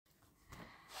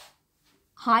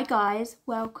Hi guys,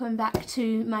 welcome back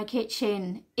to my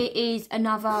kitchen. It is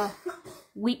another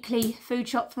weekly food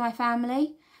shop for my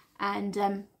family,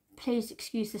 and please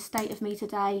excuse the state of me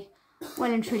today.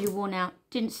 Well and truly worn out,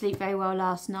 didn't sleep very well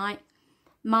last night.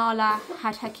 Marla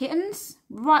had her kittens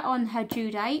right on her due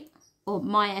date, or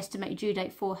my estimated due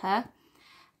date for her,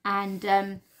 and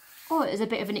it was a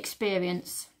bit of an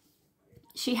experience.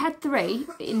 She had 3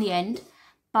 in the end,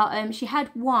 but she had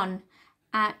 1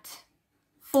 at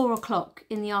 4 o'clock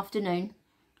in the afternoon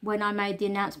when I made the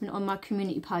announcement on my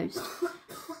community post.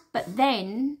 But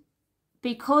then,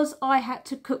 because I had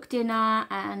to cook dinner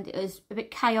and it was a bit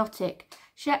chaotic,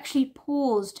 she actually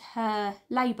paused her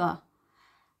labour,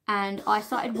 and I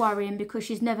started worrying because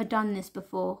she's never done this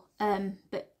before.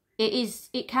 But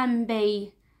it can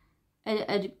be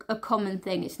a common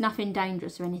thing. It's nothing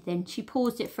dangerous or anything. She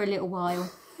paused it for a little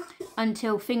while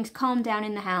until things calmed down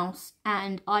in the house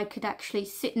and I could actually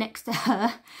sit next to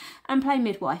her and play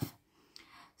midwife.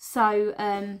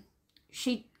 So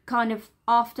she kind of,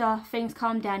 after things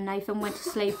calmed down, Nathan went to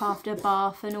sleep after a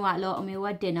bath and all that lot, and we all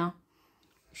had dinner.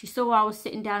 She saw I was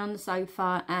sitting down on the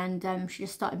sofa, and she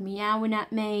just started meowing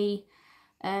at me,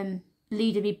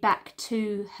 leading me back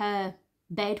to her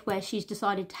bed where she's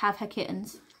decided to have her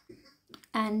kittens.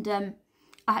 And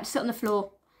I had to sit on the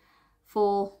floor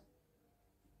for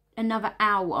another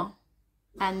hour,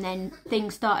 and then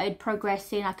things started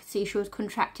progressing. I could see she was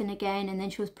contracting again, and then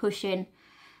she was pushing,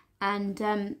 and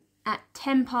at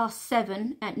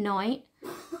 7:10 at night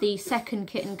the second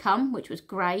kitten come, which was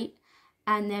great,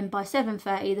 and then by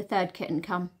 7:30 the third kitten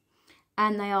come,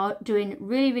 and they are doing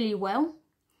really well.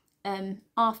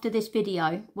 After this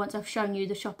video, once I've shown you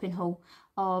the shopping haul,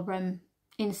 I'll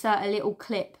insert a little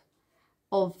clip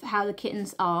of how the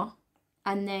kittens are,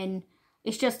 and then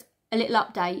it's just a little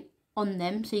update on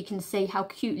them so you can see how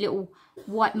cute little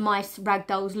white mice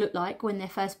ragdolls look like when they're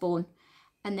first born.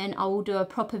 And then I will do a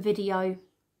proper video,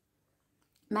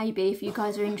 maybe if you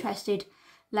guys are interested,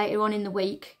 later on in the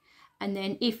week. And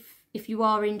then if you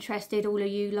are interested, all of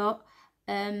you lot,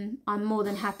 I'm more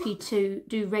than happy to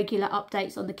do regular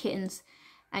updates on the kittens,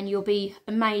 and you'll be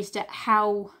amazed at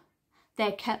how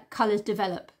their colours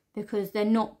develop, because they're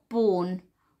not born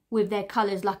with their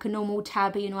colours like a normal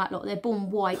tabby and all that lot. They're born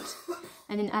white,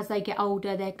 and then as they get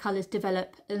older their colours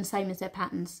develop, and same as their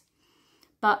patterns.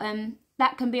 But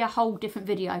that can be a whole different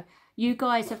video. You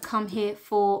guys have come here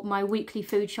for my weekly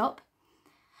food shop.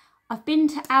 I've been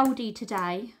to Aldi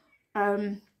today.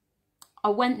 I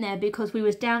went there because we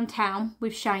was downtown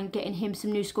with Shane getting him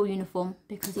some new school uniform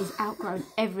because he's outgrown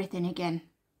everything again.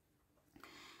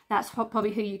 That's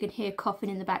probably who you can hear coughing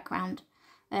in the background.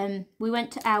 We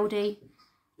went to Aldi,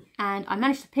 and I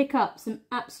managed to pick up some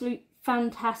absolute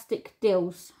fantastic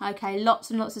deals. Okay,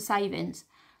 lots and lots of savings.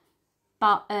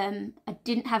 But I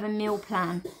didn't have a meal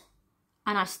plan,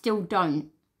 and I still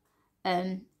don't.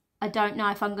 I don't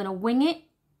know if I'm going to wing it,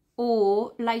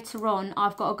 or later on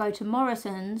I've got to go to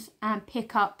Morrison's and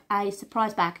pick up a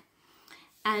surprise bag.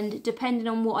 And depending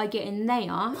on what I get in there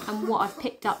and what I've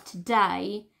picked up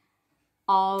today,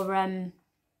 I'll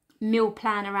meal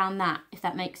plan around that, if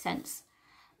that makes sense.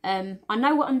 I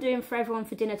know what I'm doing for everyone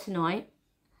for dinner tonight,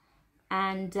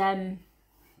 and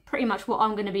pretty much what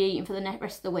I'm going to be eating for the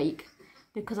rest of the week,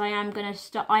 because I am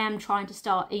trying to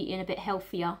start eating a bit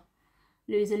healthier,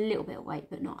 lose a little bit of weight,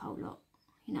 but not a whole lot.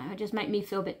 You know, it just make me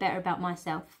feel a bit better about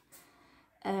myself.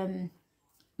 I'm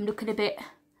looking a bit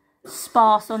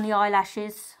sparse on the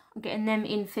eyelashes. I'm getting them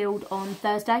infilled on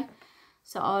Thursday,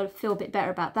 so I'll feel a bit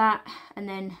better about that, and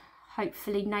then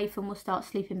hopefully Nathan will start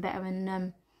sleeping better,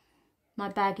 and my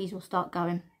baggies will start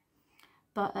going.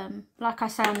 But like I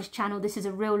say on this channel, this is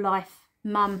a real life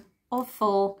mum of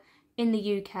 4 in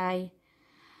the UK,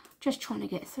 just trying to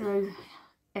get through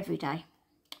every day.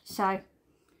 So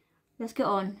let's get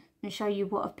on and show you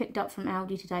what I've picked up from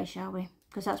Aldi today, shall we?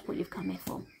 Because that's what you've come here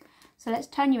for. So let's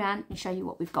turn you around and show you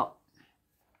what we've got.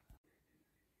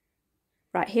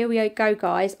 Right, here we go,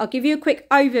 guys. I'll give you a quick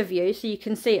overview so you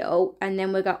can see it all, and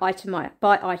then we'll go item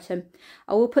by item.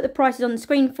 I will put the prices on the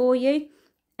screen for you,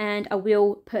 and I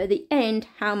will put at the end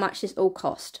how much this all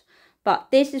cost. But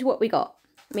this is what we got.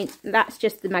 I mean, that's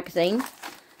just the magazine.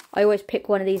 I always pick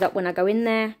one of these up when I go in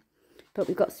there. But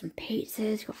we've got some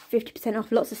pizzas, got 50%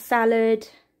 off, lots of salad,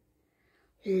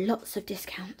 lots of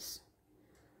discounts.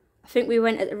 I think we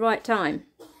went at the right time.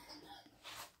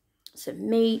 Some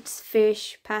meats,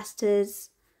 fish, pastas,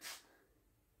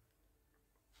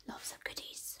 lots of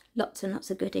goodies, lots and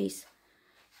lots of goodies.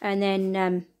 And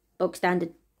then bog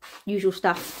standard, usual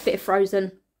stuff, bit of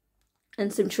frozen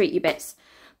and some treaty bits.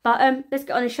 But let's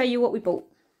get on and show you what we bought.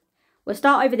 We'll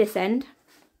start over this end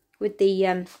with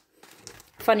the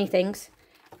funny things.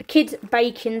 a kid's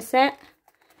baking set.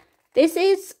 This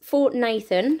is for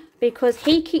Nathan because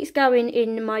he keeps going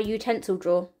in my utensil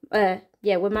drawer.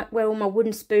 Yeah, where all my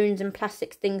wooden spoons and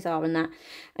plastic things are and that,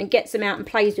 and gets them out and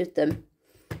plays with them.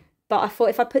 But I thought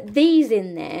if I put these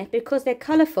in there, because they're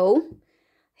colourful,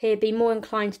 he'd be more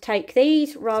inclined to take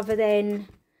these rather than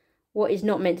what he's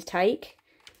not meant to take.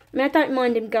 I mean, I don't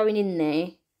mind him going in there.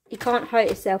 He can't hurt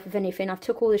himself with anything. I've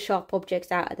took all the sharp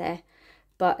objects out of there.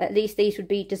 But at least these would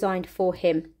be designed for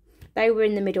him. They were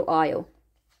in the middle aisle.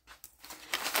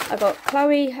 I got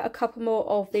Chloe a couple more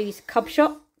of these cup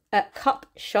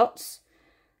shots.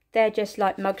 They're just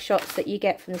like mug shots that you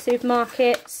get from the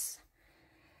supermarkets.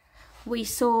 We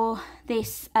saw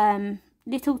this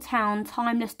Little Town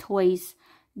Timeless Toys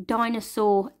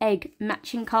dinosaur egg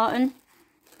matching carton.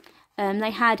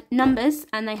 They had numbers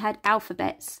and they had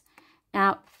alphabets.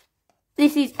 Now,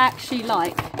 this is actually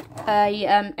like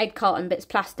a egg carton, but it's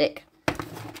plastic.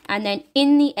 And then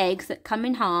in the eggs that come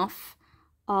in half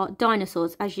are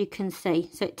dinosaurs, as you can see.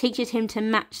 So it teaches him to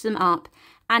match them up.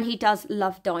 And he does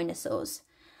love dinosaurs.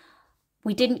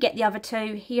 We didn't get the other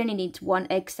two. He only needs one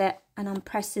egg set. And I'm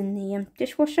pressing the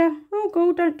dishwasher. Oh,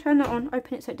 God, don't turn that on.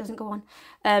 Open it so it doesn't go on.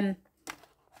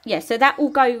 Yeah, so that will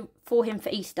go for him for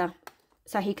Easter.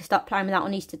 So he can start playing with that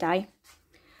on Easter Day.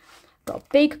 Got a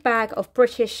big bag of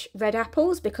British red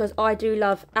apples because I do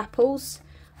love apples.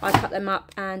 I cut them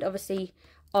up and obviously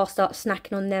I'll start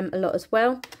snacking on them a lot as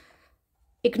well.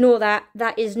 Ignore that.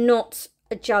 That is not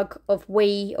a jug of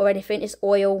wee or anything. It's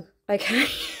oil, okay?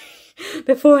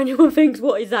 Before anyone thinks,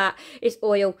 what is that? It's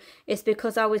oil. It's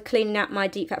because I was cleaning out my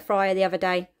deep fat fryer the other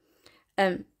day.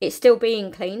 It's still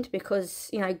being cleaned because,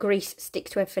 you know, grease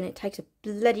sticks to everything. It takes a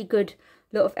bloody good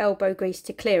lot of elbow grease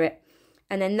to clear it.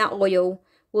 And then that oil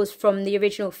was from the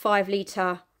original 5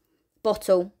 litre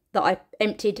bottle that I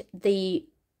emptied the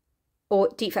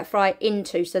deep fat fryer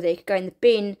into so that it could go in the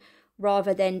bin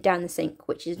rather than down the sink,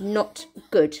 which is not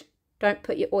good. Don't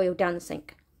put your oil down the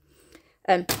sink.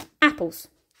 Apples.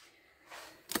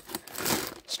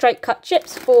 Straight cut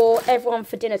chips for everyone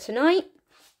for dinner tonight.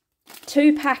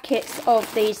 2 packets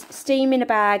of these steam in a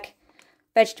bag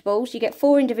vegetables. You get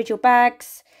 4 individual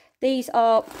bags. These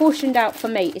are portioned out for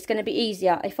me. It's going to be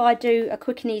easier if I do a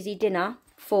quick and easy dinner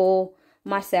for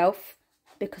myself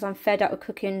because I'm fed up with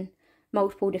cooking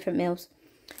multiple different meals.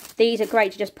 These are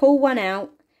great to just pull one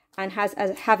out and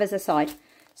have as a side.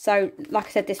 So, like I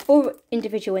said, there's 4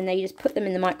 individual in there. You just put them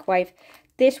in the microwave.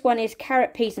 This one is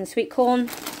carrot, peas and sweet corn.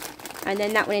 And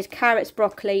then that one is carrots,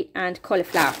 broccoli and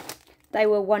cauliflower. They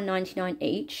were $1.99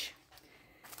 each.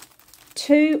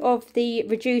 2 of the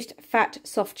reduced fat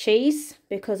soft cheese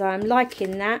because I'm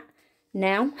liking that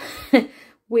now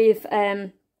with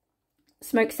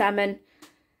smoked salmon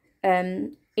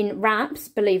in wraps,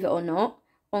 believe it or not,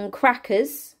 on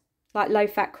crackers, like low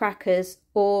fat crackers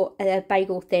or a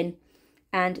bagel thin.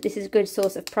 And this is a good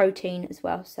source of protein as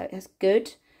well, so that's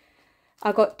good.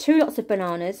 I got 2 lots of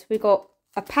bananas. We got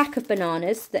a pack of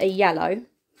bananas that are yellow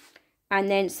and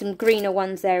then some greener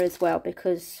ones there as well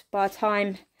because by the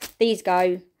time these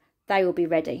go, they will be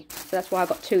ready. So that's why I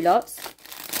got 2 lots.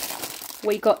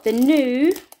 We got the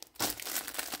new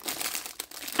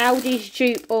Aldi's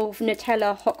dupe of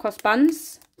Nutella hot cross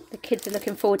buns. The kids are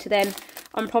looking forward to them.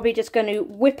 I'm probably just going to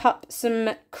whip up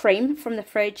some cream from the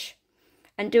fridge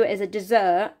and do it as a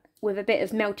dessert with a bit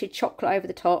of melted chocolate over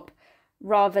the top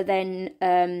rather than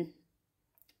a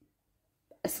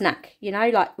snack, you know,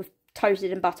 like with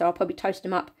toasted and butter. I'll probably toast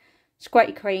them up,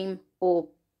 squirty cream or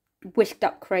whisked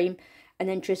up cream and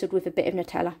then drizzled with a bit of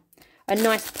Nutella. A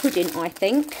nice pudding, I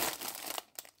think.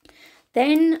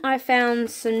 Then I found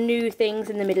some new things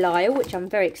in the middle aisle, which I'm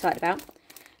very excited about.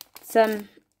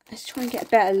 Let's try and get a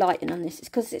better lighting on this. It's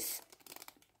because it's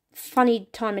funny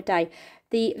time of day.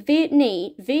 The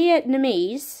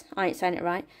Vietnamese, I ain't saying it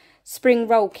right, spring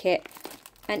roll kit.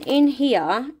 And in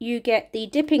here, you get the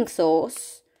dipping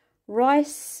sauce,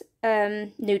 rice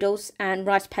noodles and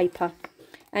rice paper.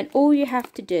 And all you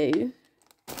have to do,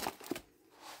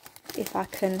 if I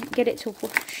can get it to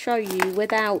show you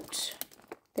without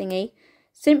thingy,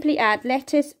 simply add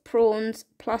lettuce, prawns,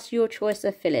 plus your choice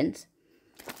of fillings.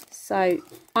 So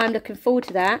I'm looking forward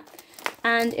to that.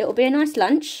 And it will be a nice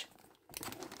lunch.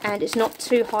 And it's not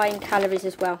too high in calories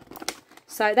as well.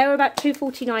 So they were about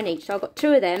 $2.49 each. So I got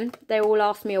 2 of them. They will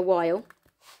last me a while.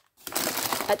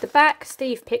 At the back,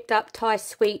 Steve picked up Thai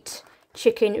sweet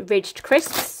chicken ridged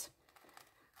crisps.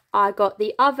 I got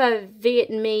the other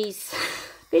Vietnamese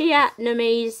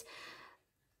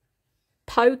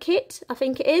po kit, I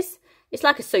think it is. It's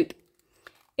like a soup.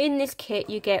 In this kit,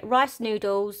 you get rice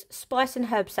noodles, spice and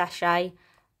herb sachet,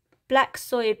 black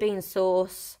soya bean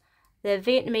sauce, the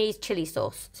Vietnamese chili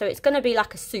sauce. So it's going to be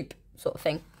like a soup sort of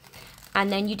thing.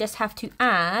 And then you just have to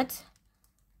add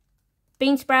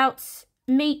bean sprouts,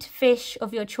 meat, fish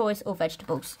of your choice, or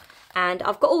vegetables. And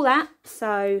I've got all that,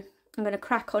 so I'm going to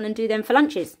crack on and do them for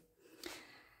lunches.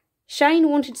 Shane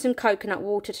wanted some coconut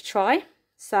water to try,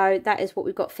 so that is what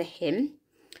we've got for him.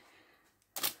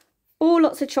 All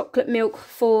lots of chocolate milk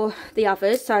for the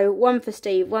others. So one for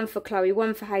Steve, one for Chloe,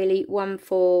 one for Hayley, one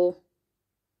for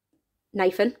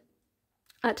Nathan.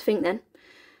 I had to think then.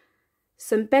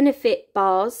 Some Benefit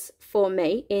bars for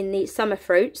me in the summer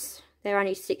fruits. They're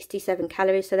only 67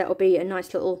 calories, so that'll be a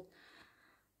nice little...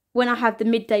 When I have the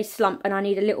midday slump and I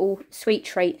need a little sweet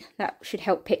treat, that should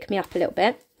help pick me up a little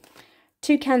bit.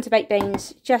 2 cans of baked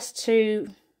beans just to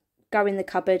go in the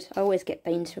cupboard. I always get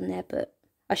beans from there, but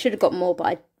I should have got more,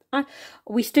 but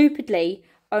we stupidly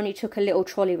only took a little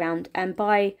trolley round, and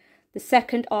by the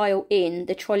second aisle in,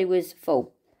 the trolley was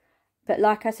full. But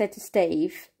like I said to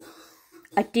Steve,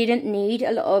 I didn't need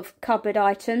a lot of cupboard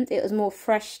items. It was more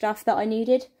fresh stuff that I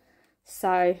needed.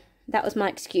 So that was my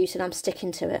excuse, and I'm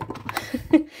sticking to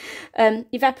it.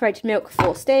 Evaporated milk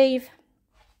for Steve.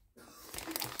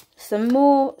 Some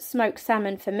more smoked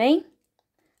salmon for me.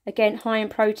 Again, high in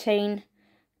protein.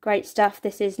 Great stuff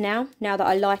this is now that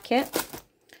I like it.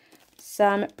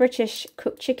 Some British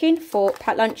cooked chicken for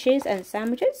packed lunches and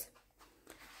sandwiches.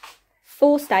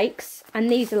 4 steaks, and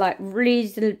these are like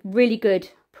really good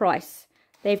price.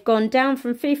 They've gone down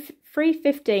from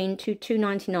 $3.15 to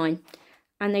 $2.99,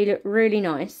 and they look really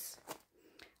nice.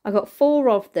 I got 4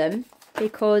 of them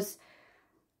because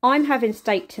I'm having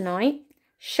steak tonight.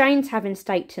 Shane's having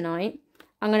steak tonight.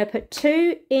 I'm going to put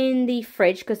 2 in the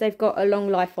fridge because they've got a long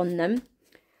life on them.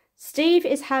 Steve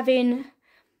is having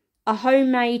a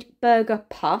homemade burger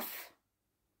puff,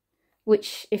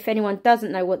 which, if anyone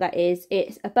doesn't know what that is,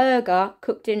 it's a burger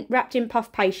wrapped in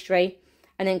puff pastry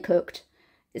and then cooked.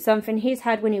 It's something he's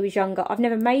had when he was younger. I've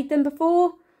never made them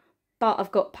before, but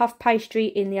I've got puff pastry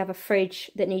in the other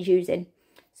fridge that needs using.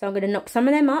 So I'm going to knock some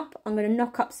of them up. I'm going to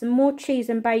knock up some more cheese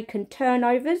and bacon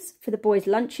turnovers for the boys'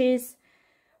 lunches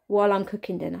while I'm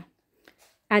cooking dinner.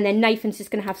 And then Nathan's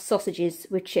just going to have sausages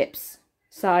with chips.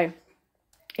 So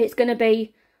it's going to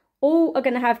be, all are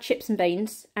going to have chips and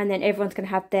beans, and then everyone's going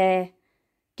to have their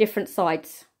different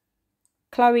sides.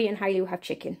 Chloe and Hayley will have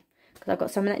chicken because I've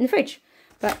got some of that in the fridge.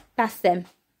 But that's them.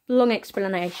 Long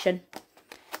explanation.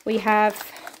 We have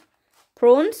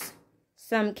prawns.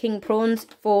 Some king prawns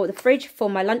for the fridge for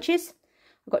my lunches.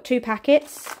 I've got 2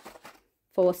 packets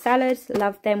for salads.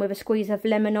 Love them with a squeeze of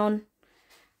lemon on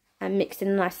and mixed in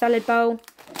a nice salad bowl.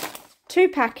 2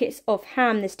 packets of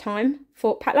ham this time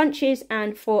for packed lunches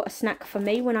and for a snack for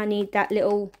me when I need that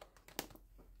little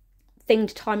thing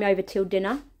to tie me over till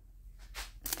dinner.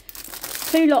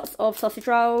 2 lots of sausage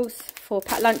rolls for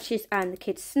packed lunches and the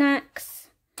kids' snacks.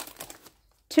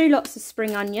 2 lots of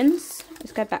spring onions.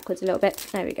 Let's go backwards a little bit.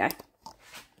 There we go.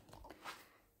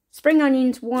 Spring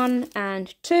onions 1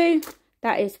 and 2.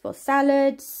 That is for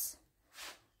salads.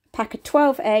 Pack of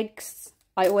 12 eggs.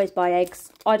 I always buy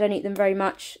eggs. I don't eat them very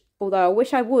much, although I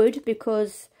wish I would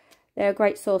because they're a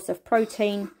great source of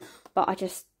protein. But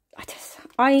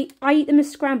I eat them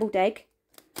as scrambled egg,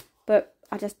 but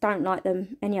I just don't like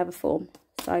them any other form.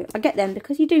 So I get them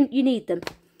because you need them.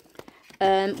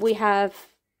 We have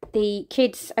the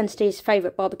kids and Steve's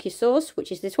favourite barbecue sauce,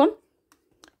 which is this one.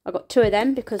 I got 2 of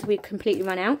them because we've completely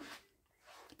run out.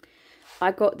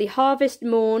 I got the Harvest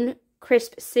Morn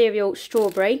Crisp Cereal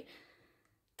Strawberry.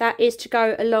 That is to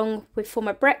go along with for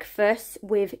my breakfast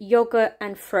with yogurt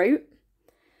and fruit.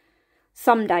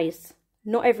 Some days,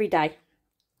 not every day.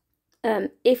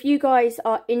 If you guys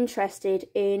are interested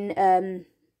in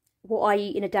what I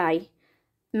eat in a day,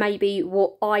 maybe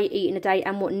what I eat in a day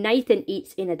and what Nathan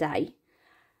eats in a day,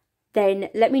 then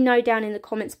let me know down in the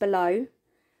comments below.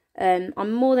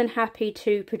 I'm more than happy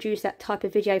to produce that type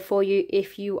of video for you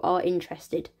if you are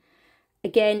interested.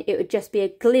 Again, it would just be a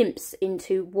glimpse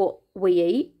into what we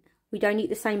eat. We don't eat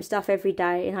the same stuff every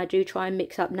day, and I do try and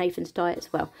mix up Nathan's diet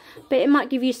as well. But it might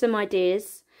give you some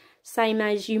ideas, same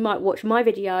as you might watch my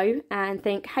video and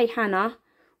think, hey Hannah,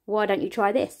 why don't you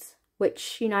try this?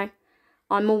 Which, you know,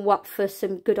 I'm all up for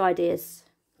some good ideas,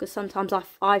 because sometimes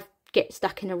I get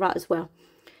stuck in a rut as well.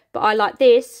 But I like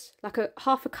this, like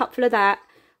half a cupful of that,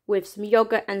 with some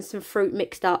yogurt and some fruit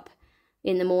mixed up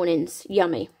in the mornings.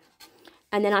 Yummy.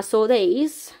 And then I saw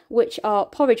these, which are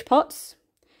porridge pots,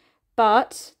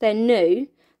 but they're new.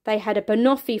 They had a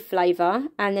banoffee flavour,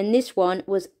 and then this one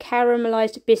was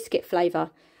caramelised biscuit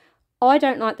flavour. I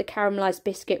don't like the caramelised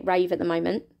biscuit rave at the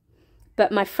moment,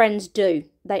 but my friends do.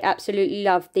 They absolutely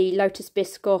love the Lotus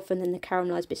Biscoff and then the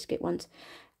caramelised biscuit ones.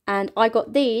 And I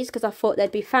got these because I thought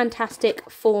they'd be fantastic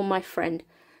for my friend.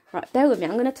 Right, bear with me.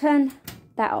 I'm going to turn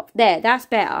that off. There, that's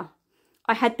better.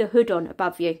 I had the hood on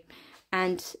above you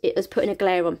and it was putting a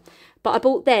glare on. But I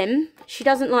bought them. She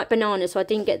doesn't like bananas, so I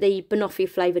didn't get the banoffee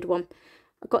flavoured one.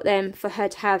 I got them for her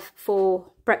to have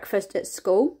for breakfast at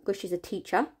school because she's a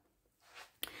teacher.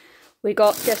 We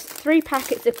got just 3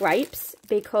 packets of grapes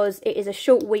because it is a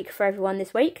short week for everyone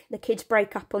this week. The kids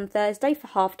break up on Thursday for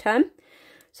half term.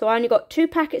 So I only got 2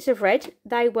 packets of red.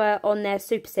 They were on their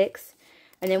Super 6.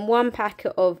 And then 1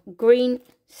 packet of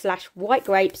green/white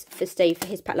grapes for Steve for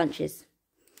his packed lunches.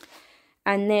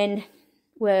 And then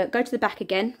we'll go to the back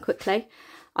again quickly.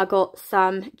 I got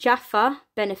some Jaffa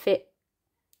Benefit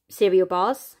cereal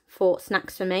bars for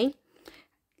snacks for me.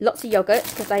 Lots of yogurt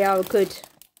because they are a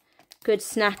good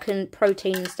snack and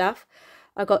protein and stuff.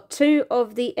 I got 2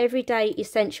 of the Everyday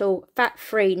Essential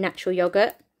fat-free natural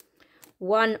yogurt.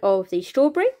 1 of the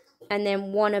strawberry and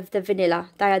then 1 of the vanilla.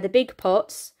 They are the big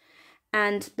pots.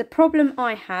 And the problem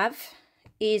I have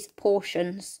is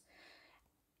portions.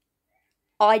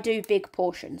 I do big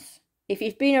portions. If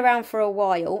you've been around for a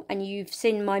while and you've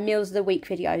seen my Meals of the Week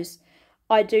videos,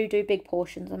 I do big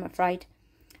portions, I'm afraid.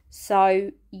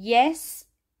 So, yes,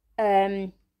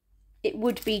 it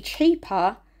would be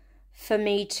cheaper for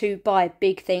me to buy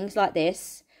big things like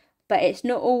this, but it's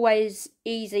not always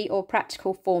easy or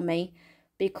practical for me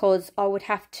because I would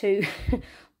have to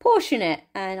portion it,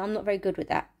 and I'm not very good with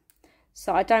that.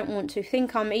 So I don't want to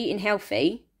think I'm eating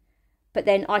healthy, but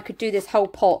then I could do this whole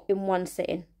pot in one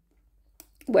sitting.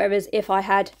 Whereas if I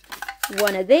had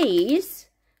one of these,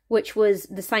 which was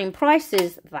the same price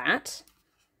as that,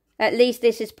 at least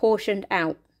this is portioned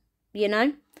out, you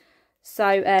know? So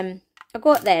I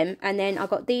got them, and then I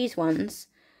got these ones,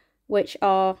 which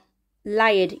are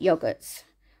layered yogurts.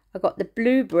 I got the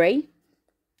blueberry,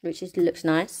 which looks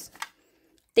nice.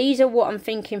 These are what I'm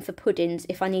thinking for puddings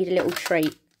if I need a little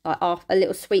treat, like a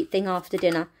little sweet thing after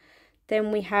dinner.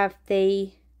 Then we have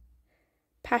the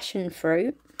passion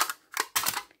fruit.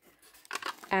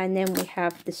 And then we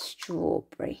have the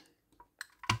strawberry.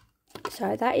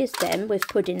 So that is them with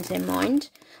puddings in mind.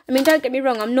 I mean, don't get me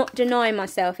wrong, I'm not denying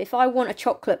myself. If I want a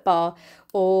chocolate bar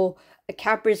or a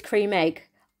Cadbury's cream egg,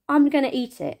 I'm going to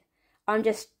eat it. I'm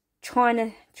just trying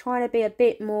to be a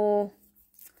bit more,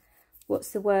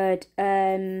 what's the word?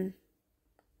 A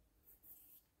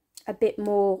bit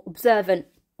more observant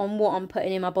on what I'm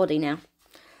putting in my body now.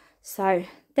 So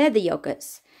they're the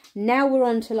yogurts. Now we're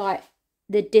on to like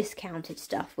the discounted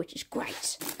stuff, which is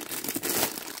great.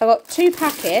 I got 2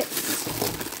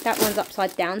 packets, that one's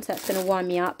upside down, so that's going to wind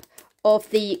me up, of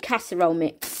the casserole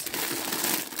mix.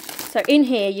 So in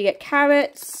here you get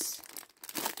carrots.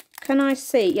 Can I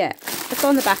see? Yeah, it's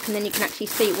on the back and then you can actually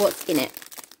see what's in it.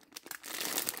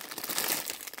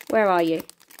 Where are you?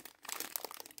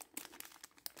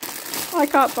 I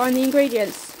can't find the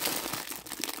ingredients.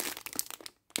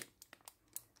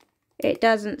 It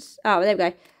doesn't. Oh, there we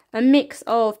go. A mix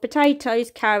of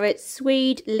potatoes, carrots,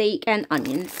 swede, leek and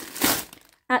onions.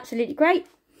 Absolutely great.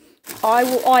 I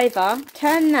will either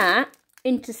turn that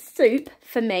into soup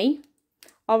for me.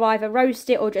 I'll either roast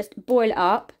it or just boil it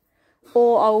up.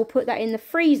 Or I will put that in the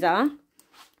freezer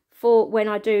for when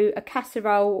I do a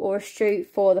casserole or a stew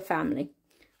for the family.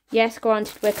 Yes,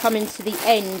 granted, we're coming to the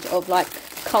end of like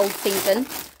cold season,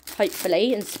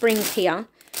 hopefully, and spring's here.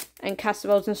 And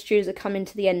casseroles and stews are coming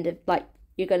to the end of like,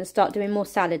 you're going to start doing more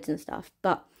salads and stuff.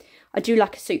 But I do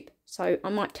like a soup, so I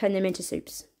might turn them into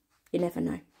soups. You never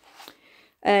know.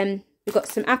 We've got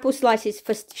some apple slices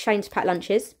for Shane's packed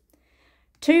lunches.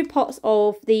 2 pots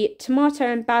of the tomato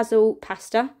and basil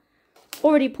pasta,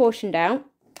 already portioned out.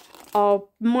 I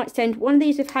might send one of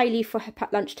these with Hayley for her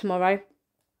packed lunch tomorrow.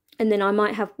 And then I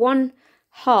might have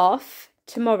 1/2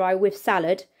 tomorrow with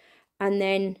salad. And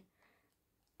then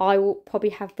I will probably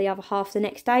have the other half the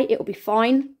next day. It'll be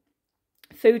fine.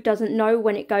 Food doesn't know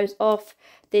when it goes off.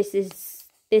 This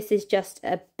is just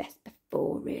a best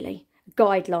before, really. A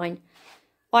guideline.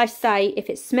 I say if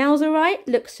it smells alright,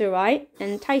 looks alright,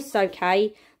 and tastes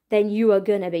okay, then you are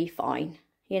gonna be fine,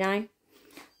 you know?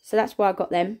 So that's why I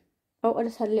got them. Oh, I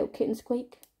just had a little kitten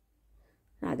squeak.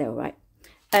 No, they're alright.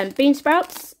 Bean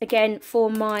sprouts, again, for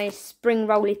my spring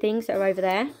rolly things that are over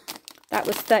there. That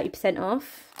was 30%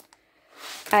 off.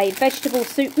 A vegetable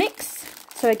soup mix.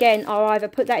 So again, I'll either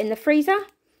put that in the freezer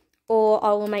or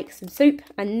I will make some soup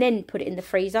and then put it in the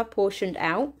freezer, portioned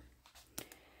out.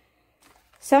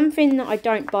 Something that I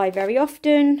don't buy very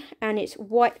often, and it's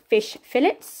white fish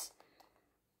fillets.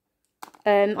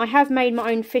 I have made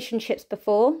my own fish and chips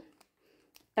before,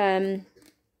 but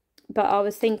I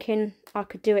was thinking I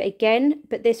could do it again,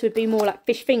 but this would be more like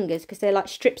fish fingers because they're like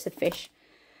strips of fish.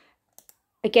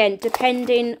 again,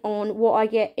 depending on what I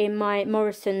get in my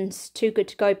Morrison's Too Good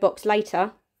To Go box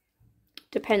later,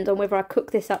 depends on whether I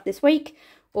cook this up this week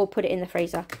or put it in the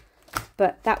freezer.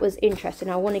 But that was interesting.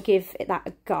 I want to give that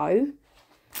a go.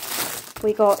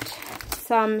 We got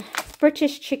some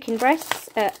British chicken breasts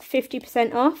at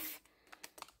 50% off.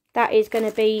 That is going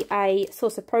to be a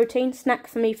source of protein snack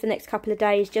for me for the next couple of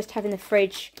days, just having the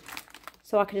fridge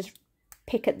so I can just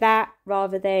pick at that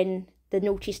rather than the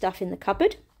naughty stuff in the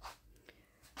cupboard.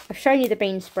 I've shown you the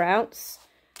bean sprouts.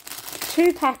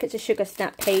 2 packets of sugar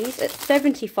snap peas at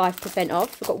 75%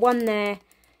 off. I've got one there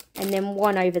and then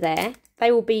one over there.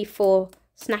 They will be for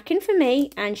snacking for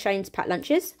me and Shane's packed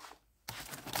lunches.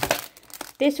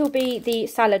 This will be the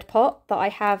salad pot that I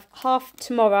have half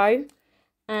tomorrow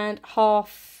and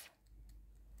half...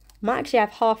 I might actually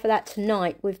have half of that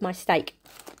tonight with my steak.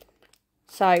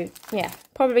 So, yeah,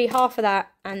 probably half of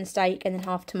that and steak and then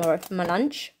half tomorrow for my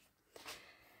lunch.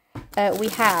 We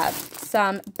have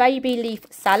some baby leaf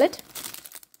salad.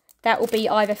 That will be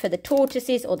either for the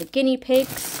tortoises or the guinea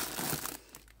pigs.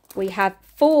 We have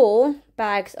 4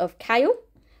 bags of kale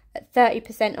at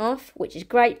 30% off, which is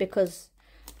great because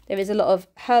there is a lot of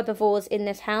herbivores in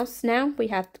this house now. We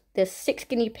have the 6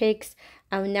 guinea pigs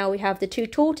and now we have the 2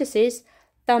 tortoises,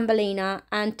 Thumbelina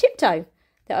and Tiptoe,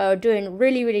 that are doing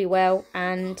really, really well.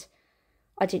 And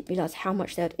I didn't realise how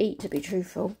much they'd eat, to be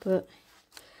truthful, but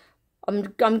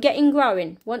I'm getting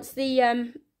growing. Once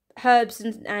the herbs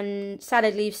and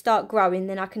salad leaves start growing,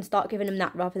 then I can start giving them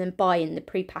that rather than buying the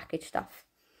pre-packaged stuff.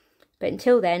 But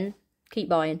until then, keep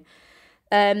buying.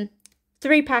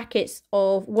 3 packets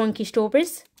of wonky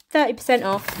strawberries, 30%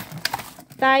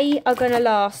 off. They are going to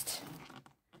last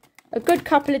a good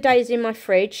couple of days in my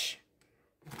fridge,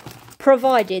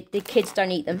 provided the kids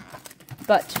don't eat them.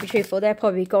 But to be truthful, they're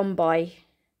probably gone by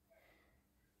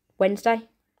Wednesday.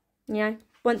 You know,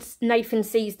 once Nathan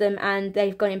sees them and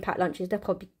they've gone in packed lunches, they're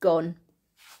probably gone.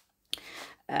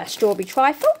 Strawberry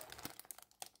trifle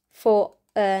for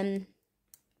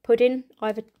pudding.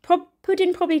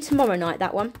 Pudding probably tomorrow night,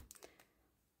 that one.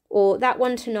 Or that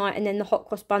one tonight, and then the hot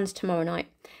cross buns tomorrow night.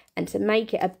 And to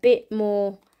make it a bit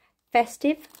more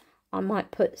festive, I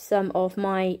might put some of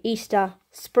my Easter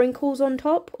sprinkles on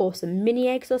top, or some mini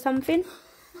eggs or something.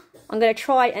 I'm going to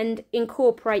try and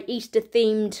incorporate Easter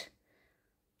themed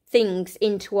things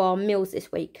into our meals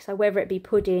this week. So whether it be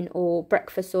pudding or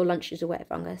breakfast or lunches or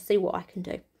whatever, I'm going to see what I can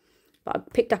do. But I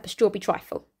picked up a strawberry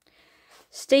trifle.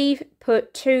 Steve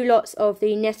put 2 lots of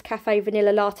the Nescafe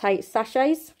Vanilla Latte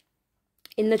sachets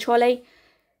in the trolley.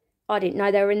 I didn't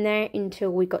know they were in there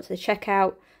until we got to the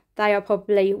checkout. They are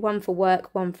probably one for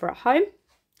work, one for at home.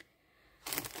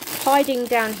 Hiding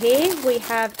down here, we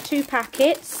have 2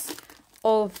 packets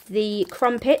of the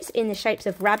crumpets in the shapes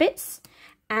of rabbits.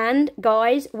 And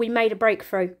guys, we made a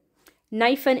breakthrough.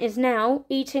 Nathan is now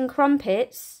eating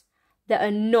crumpets that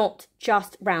are not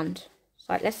just round.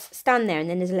 So let's stand there and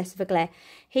then there's less of a glare.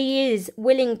 He is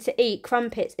willing to eat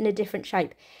crumpets in a different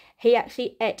shape. He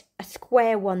actually ate a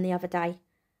square one the other day,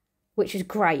 which is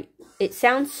great. It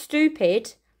sounds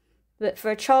stupid, but for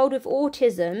a child with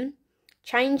autism,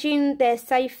 changing their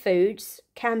safe foods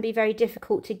can be very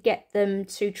difficult to get them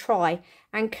to try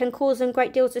and can cause them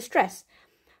great deals of stress.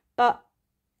 But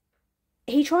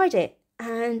he tried it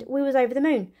and we was over the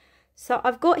moon. So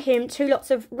I've got him 2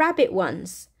 lots of rabbit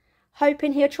ones,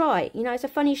 hoping he'll try. You know, it's a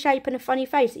funny shape and a funny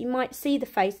face. You might see the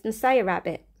face and say a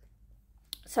rabbit.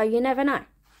 So you never know.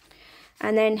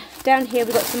 And then down here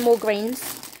we've got some more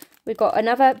greens. We've got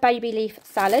another baby leaf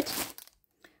salad,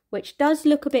 which does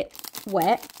look a bit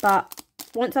wet, but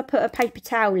once I put a paper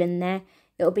towel in there,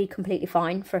 it'll be completely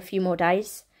fine for a few more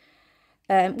days.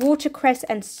 Watercress,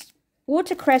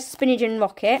 spinach and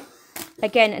rocket.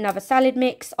 Again, another salad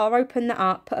mix. I'll open that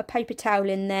up, put a paper towel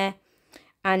in there,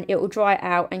 and it will dry it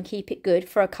out and keep it good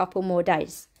for a couple more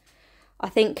days. I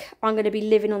think I'm going to be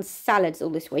living on salads all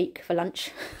this week for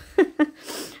lunch.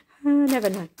 I never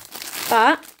know.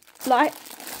 But, like,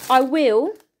 I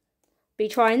will be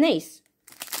trying these.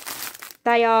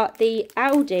 They are the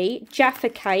Aldi Jaffa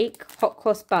Cake hot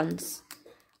cross buns.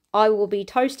 I will be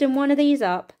toasting one of these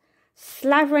up,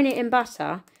 slathering it in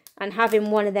butter, and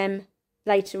having one of them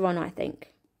later on, I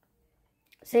think.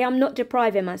 See, I'm not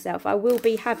depriving myself. I will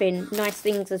be having nice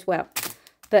things as well.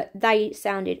 But they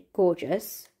sounded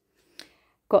gorgeous.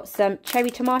 Got some cherry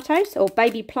tomatoes, or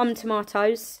baby plum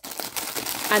tomatoes.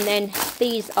 And then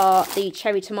these are the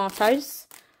cherry tomatoes.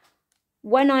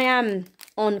 When I am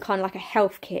on kind of like a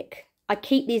health kick, I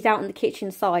keep these out on the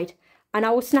kitchen side. And I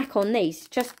will snack on these.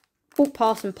 Just walk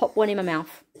past and pop one in my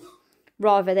mouth.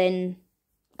 Rather than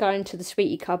going to the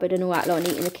sweetie cupboard and all that lot and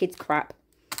eating the kids' crap.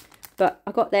 But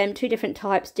I got them, 2 different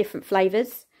types, different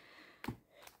flavours.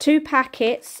 2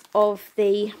 packets of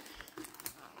the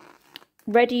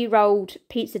ready rolled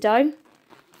pizza dough.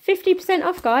 50%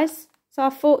 off, guys. So I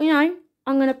thought, you know,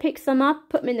 I'm going to pick some up,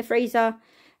 put them in the freezer,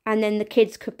 and then the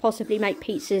kids could possibly make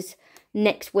pizzas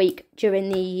next week during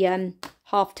the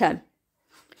half term.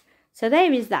 So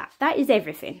there is that. That is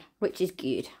everything, which is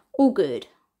good. All good.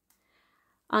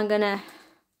 I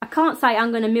can't say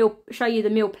I'm going to show you the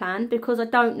meal plan because I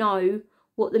don't know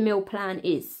what the meal plan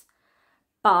is.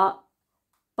 But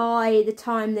by the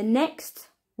time the next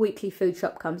weekly food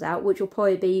shop comes out, which will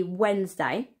probably be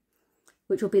Wednesday,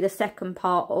 which will be the second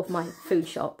part of my food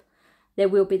shop, there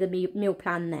will be the meal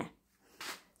plan there.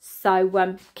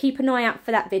 So keep an eye out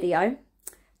for that video.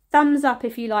 Thumbs up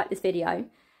if you like this video.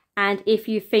 And if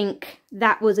you think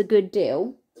that was a good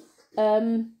deal.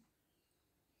 I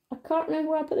can't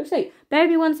remember where I put the receipt. Bear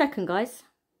with me 1 second, guys.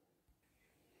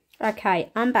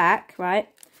 Okay, I'm back, right?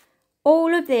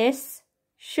 All of this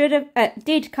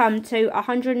did come to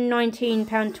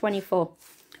 £119.24,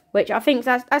 which I think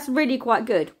that's really quite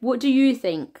good. What do you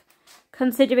think?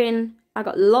 Considering I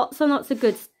got lots and lots of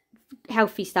good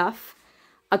healthy stuff.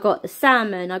 I got the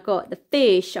salmon, I got the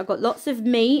fish, I got lots of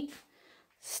meat,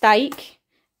 steak,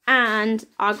 and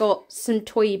I got some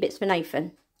toy bits for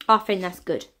Nathan. I think that's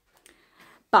good.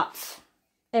 But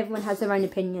everyone has their own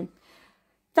opinion.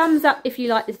 Thumbs up if you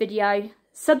like this video.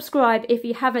 Subscribe if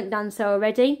you haven't done so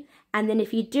already. And then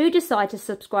if you do decide to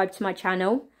subscribe to my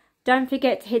channel, don't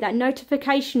forget to hit that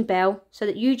notification bell so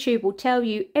that YouTube will tell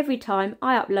you every time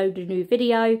I upload a new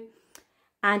video.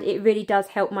 And it really does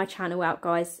help my channel out,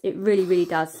 guys. It really, really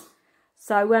does.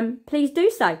 So please do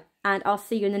so. And I'll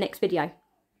see you in the next video.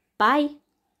 Bye.